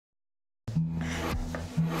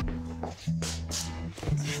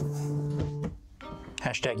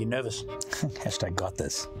Hashtag you nervous. Hashtag got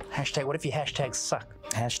this. Hashtag what if your hashtags suck?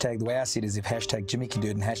 Hashtag, the way I see it is if hashtag Jimmy can do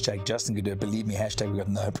it and hashtag Justin can do it, believe me, hashtag we got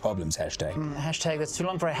no problems, hashtag. Hashtag that's too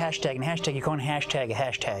long for a hashtag, and hashtag you can't hashtag a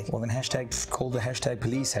hashtag. Well then hashtag, call the hashtag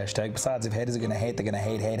police hashtag. Besides, if haters are gonna hate, they're gonna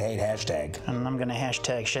hate hashtag. And I'm gonna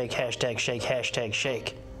hashtag shake, hashtag shake, hashtag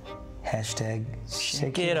shake. Hashtag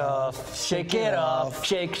shake it off, shake it off,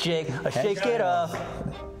 shake, shake, shake it off.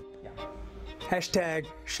 Hashtag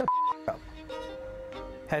shut up.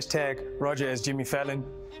 Hashtag Roger as Jimmy Fallon.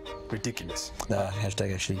 Ridiculous.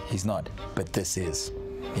 Hashtag actually, he's not, but this is.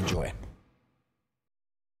 Enjoy.